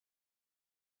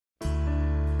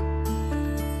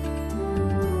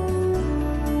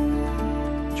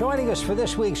Joining us for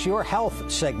this week's Your Health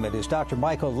segment is Dr.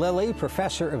 Michael Lilly,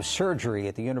 professor of surgery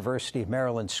at the University of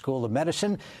Maryland School of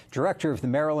Medicine, director of the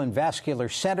Maryland Vascular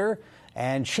Center,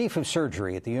 and chief of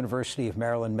surgery at the University of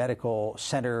Maryland Medical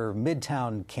Center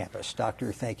Midtown Campus.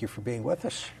 Doctor, thank you for being with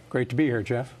us. Great to be here,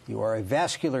 Jeff. You are a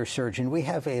vascular surgeon. We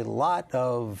have a lot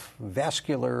of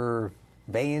vascular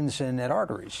veins and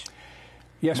arteries.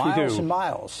 Yes, we do. Miles and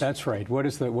miles. That's right. What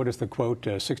is the quote?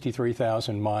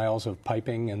 63,000 miles of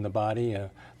piping in the body.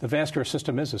 The vascular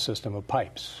system is a system of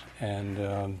pipes, and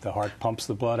the heart pumps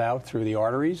the blood out through the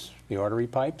arteries, the artery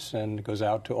pipes, and goes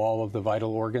out to all of the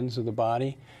vital organs of the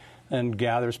body, and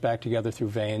gathers back together through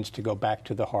veins to go back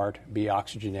to the heart, be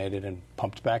oxygenated, and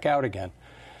pumped back out again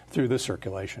through the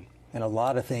circulation. And a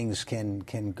lot of things can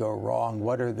go wrong.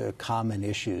 What are the common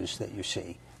issues that you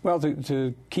see? Well,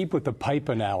 to keep with the pipe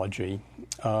analogy,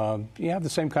 you have the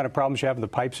same kind of problems you have with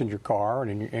the pipes in your car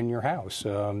and in your house.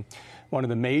 One of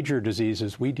the major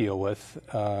diseases we deal with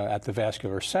at the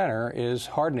Vascular Center is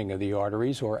hardening of the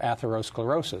arteries, or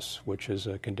atherosclerosis, which is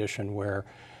a condition where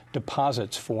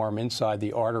deposits form inside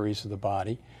the arteries of the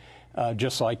body,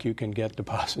 just like you can get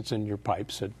deposits in your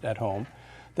pipes at home,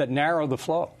 that narrow the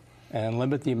flow and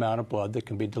limit the amount of blood that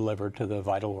can be delivered to the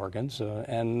vital organs,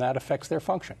 and that affects their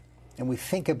function. And we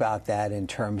think about that in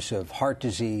terms of heart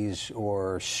disease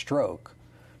or stroke,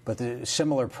 but the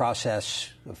similar process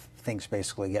of things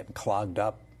basically getting clogged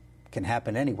up can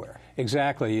happen anywhere.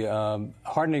 Exactly.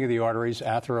 Hardening of the arteries,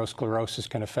 atherosclerosis,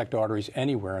 can affect arteries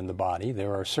anywhere in the body.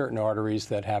 There are certain arteries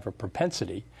that have a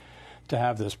propensity to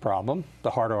have this problem.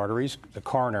 The heart arteries, the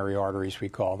coronary arteries we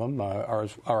call them, are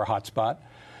a hot spot.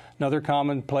 Another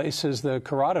common place is the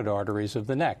carotid arteries of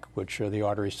the neck, which are the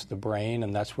arteries to the brain,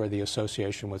 and that's where the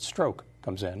association with stroke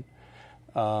comes in.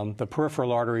 The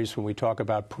peripheral arteries, when we talk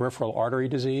about peripheral artery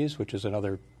disease, which is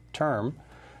another term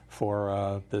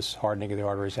for this hardening of the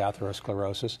arteries,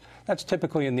 atherosclerosis, that's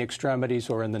typically in the extremities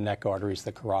or in the neck arteries,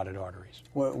 the carotid arteries.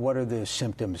 What are the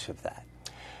symptoms of that?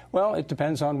 Well, it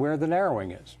depends on where the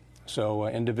narrowing is. So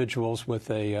individuals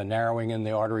with a narrowing in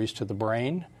the arteries to the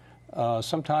brain,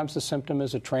 sometimes the symptom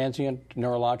is a transient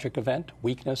neurologic event,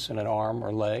 weakness in an arm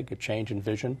or leg, a change in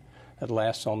vision that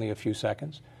lasts only a few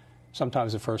seconds.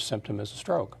 Sometimes the first symptom is a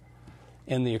stroke.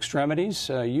 In the extremities,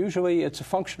 usually it's a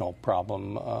functional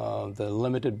problem. The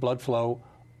limited blood flow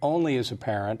only is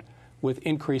apparent with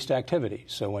increased activity.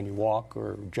 So when you walk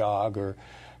or jog or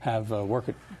have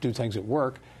do things at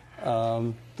work,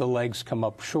 the legs come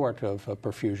up short of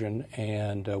perfusion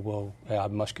and will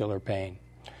have muscular pain.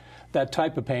 That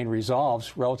type of pain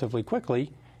resolves relatively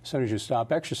quickly as soon as you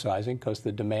stop exercising, because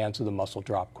the demands of the muscle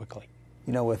drop quickly.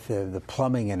 You know, with the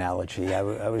plumbing analogy, I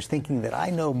was thinking that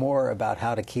I know more about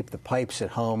how to keep the pipes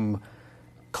at home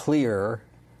clear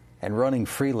and running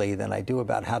freely than I do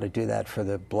about how to do that for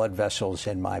the blood vessels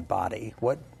in my body.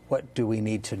 What do we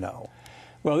need to know?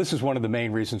 Well, this is one of the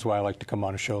main reasons why I like to come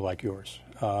on a show like yours,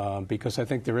 because I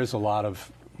think there is a lot of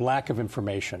lack of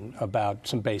information about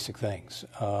some basic things.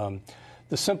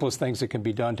 The simplest things that can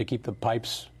be done to keep the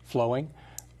pipes flowing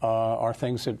are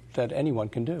things that anyone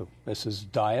can do. This is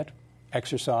diet,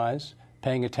 exercise,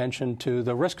 paying attention to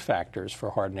the risk factors for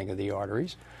hardening of the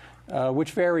arteries,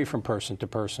 which vary from person to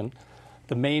person.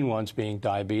 The main ones being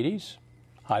diabetes,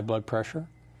 high blood pressure,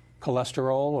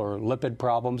 cholesterol or lipid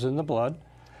problems in the blood,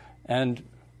 and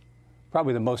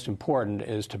probably the most important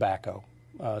is tobacco.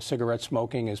 Cigarette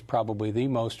smoking is probably the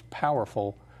most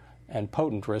powerful and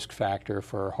potent risk factor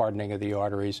for hardening of the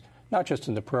arteries, not just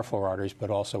in the peripheral arteries, but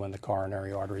also in the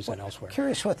coronary arteries and elsewhere.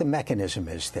 Curious what the mechanism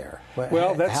is there.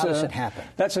 Well, how does it happen?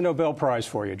 That's a Nobel Prize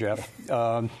for you, Jeff.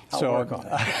 I'll work on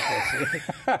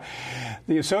it.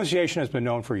 The association has been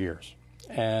known for years,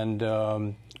 and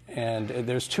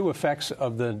there's two effects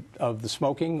of the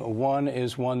smoking. One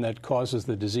is one that causes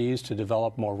the disease to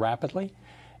develop more rapidly,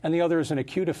 and the other is an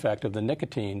acute effect of the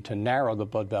nicotine to narrow the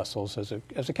blood vessels as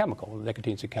a chemical.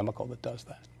 Nicotine's a chemical that does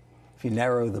that. If you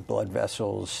narrow the blood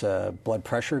vessels, blood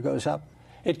pressure goes up?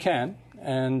 It can,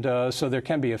 and so there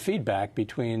can be a feedback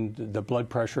between the blood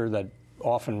pressure that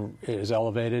often is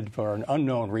elevated for an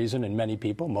unknown reason in many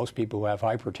people. Most people who have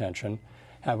hypertension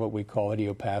have what we call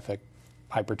idiopathic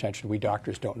hypertension. We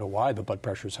doctors don't know why the blood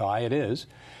pressure is high. It is,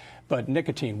 but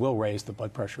nicotine will raise the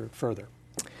blood pressure further.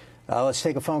 Let's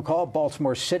take a phone call.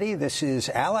 Baltimore City. This is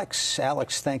Alex.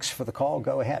 Alex, thanks for the call.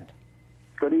 Go ahead.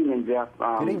 Good evening, Jeff.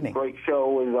 Good evening. Great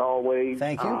show as always.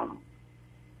 Thank you.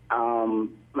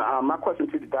 My question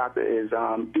to the doctor is,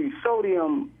 do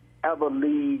sodium ever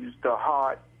leaves the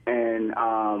heart, and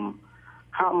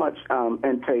how much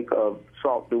intake of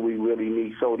salt do we really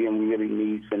need, sodium we really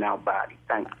need in our body?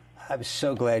 Thanks. I'm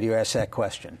so glad you asked that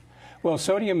question. Well,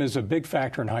 sodium is a big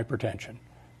factor in hypertension.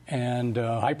 And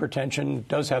hypertension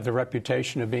does have the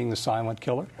reputation of being the silent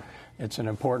killer. It's an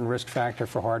important risk factor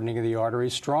for hardening of the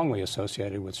arteries, strongly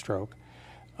associated with stroke.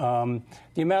 The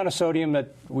amount of sodium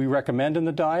that we recommend in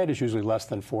the diet is usually less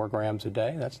than 4 grams a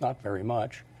day. That's not very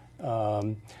much.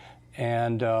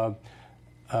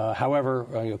 However,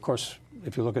 of course,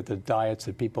 if you look at the diets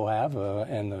that people have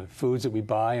and the foods that we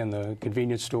buy in the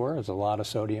convenience store, there's a lot of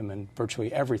sodium in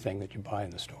virtually everything that you buy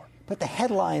in the store. But the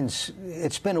headlines,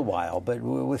 it's been a while, but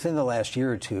within the last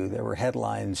year or two, there were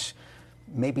headlines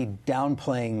maybe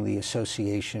downplaying the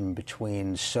association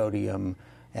between sodium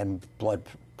and blood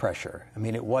pressure. I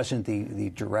mean, it wasn't the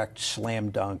direct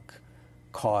slam dunk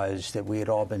cause that we had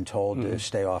all been told to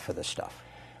stay off of this stuff.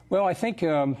 Well, I think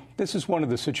this is one of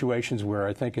the situations where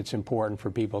I think it's important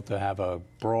for people to have a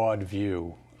broad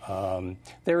view.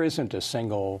 There isn't a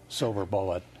single silver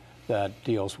bullet that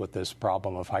deals with this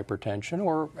problem of hypertension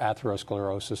or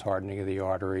atherosclerosis, hardening of the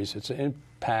arteries. It's an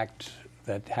impact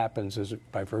that happens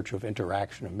by virtue of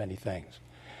interaction of many things.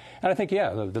 And I think,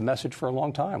 yeah, the message for a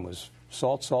long time was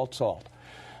salt, salt, salt.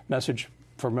 Message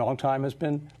for a long time has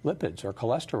been lipids or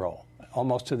cholesterol,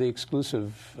 almost to the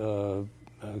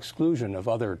exclusion of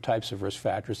other types of risk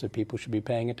factors that people should be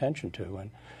paying attention to. And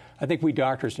I think we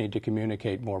doctors need to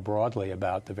communicate more broadly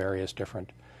about the various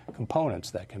different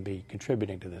components that can be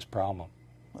contributing to this problem.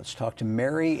 Let's talk to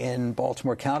Mary in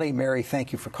Baltimore County. Mary,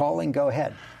 thank you for calling. Go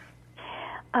ahead.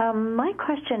 My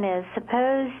question is,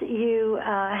 suppose you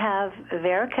have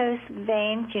varicose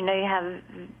veins, you know you have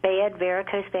bad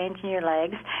varicose veins in your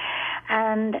legs,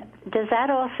 and is that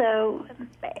also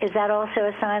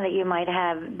a sign that you might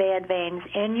have bad veins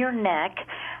in your neck?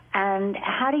 And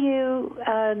how do you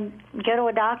go to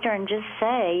a doctor and just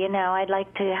say, you know, I'd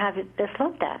like to have this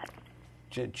looked at?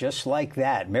 Just like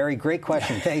that. Mary, great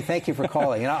question. Thank you for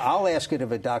calling. And I'll ask it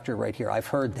of a doctor right here. I've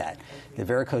heard that. The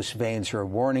varicose veins are a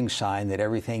warning sign that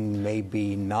everything may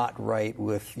be not right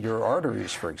with your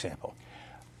arteries, for example.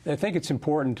 I think it's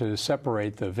important to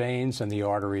separate the veins and the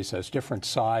arteries as different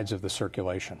sides of the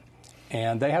circulation.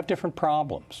 And they have different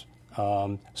problems.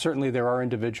 Certainly there are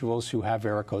individuals who have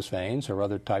varicose veins or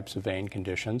other types of vein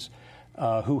conditions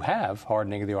who have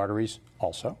hardening of the arteries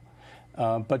also.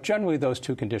 But generally, those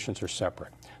two conditions are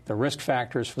separate. The risk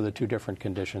factors for the two different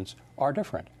conditions are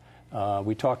different.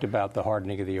 We talked about the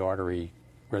hardening of the artery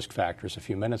risk factors a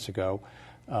few minutes ago.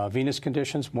 Venous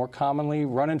conditions more commonly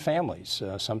run in families.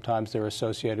 Sometimes they're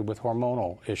associated with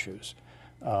hormonal issues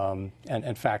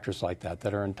and factors like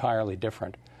that are entirely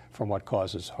different from what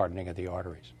causes hardening of the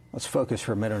arteries. Let's focus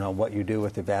for a minute on what you do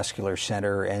with the Vascular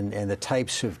Center and the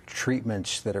types of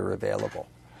treatments that are available.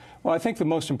 Well, I think the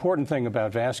most important thing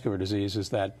about vascular disease is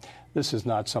that this is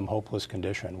not some hopeless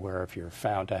condition where if you're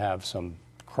found to have some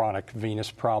chronic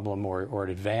venous problem or an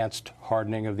advanced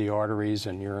hardening of the arteries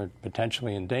and you're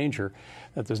potentially in danger,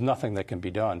 that there's nothing that can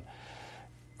be done.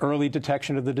 Early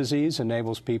detection of the disease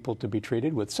enables people to be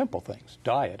treated with simple things,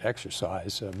 diet,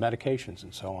 exercise, medications,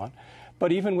 and so on.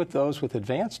 But even with those with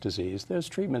advanced disease, there's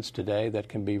treatments today that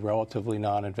can be relatively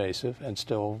non-invasive and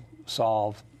still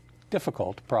solve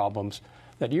difficult problems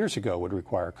that years ago would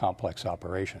require complex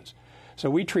operations. So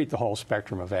we treat the whole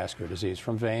spectrum of vascular disease,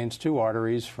 from veins to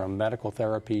arteries, from medical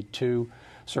therapy to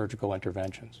surgical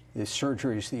interventions. The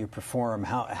surgeries that you perform,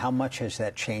 how much has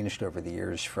that changed over the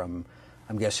years from,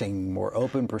 I'm guessing, more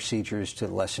open procedures to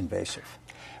less invasive?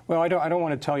 Well, I don't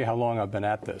want to tell you how long I've been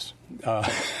at this. I'm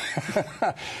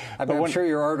sure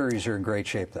your arteries are in great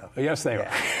shape, though. Yes, they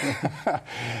are.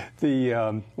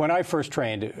 When I first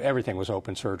trained, everything was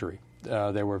open surgery.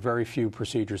 There were very few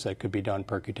procedures that could be done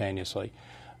percutaneously.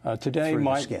 Today,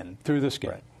 through the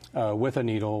skin, right. With a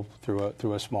needle,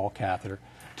 through a small catheter.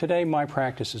 Today, my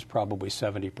practice is probably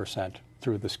 70%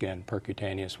 through the skin,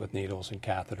 percutaneous with needles and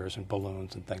catheters and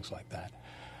balloons and things like that.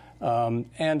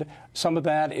 And some of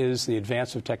that is the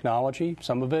advance of technology.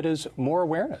 Some of it is more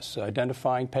awareness,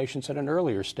 identifying patients at an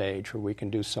earlier stage where we can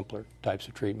do simpler types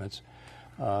of treatments.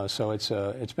 So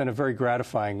it's been a very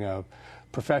gratifying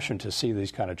profession to see these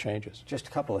kind of changes. Just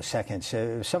a couple of seconds.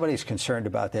 If somebody's concerned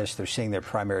about this, they're seeing their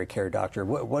primary care doctor.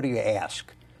 What do you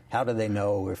ask? How do they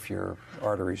know if your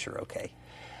arteries are okay?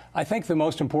 I think the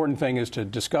most important thing is to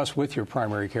discuss with your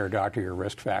primary care doctor your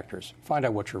risk factors. Find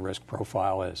out what your risk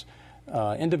profile is.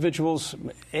 Individuals'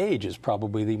 age is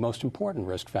probably the most important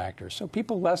risk factor. So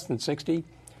people less than 60,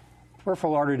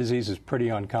 peripheral artery disease is pretty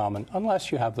uncommon unless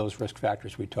you have those risk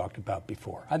factors we talked about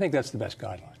before. I think that's the best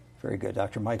guideline. Very good.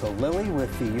 Dr. Michael Lilly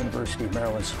with the University of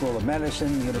Maryland School of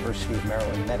Medicine, University of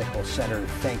Maryland Medical Center.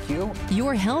 Thank you.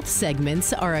 Your health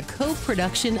segments are a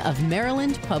co-production of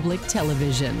Maryland Public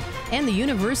Television and the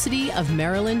University of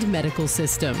Maryland Medical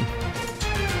System.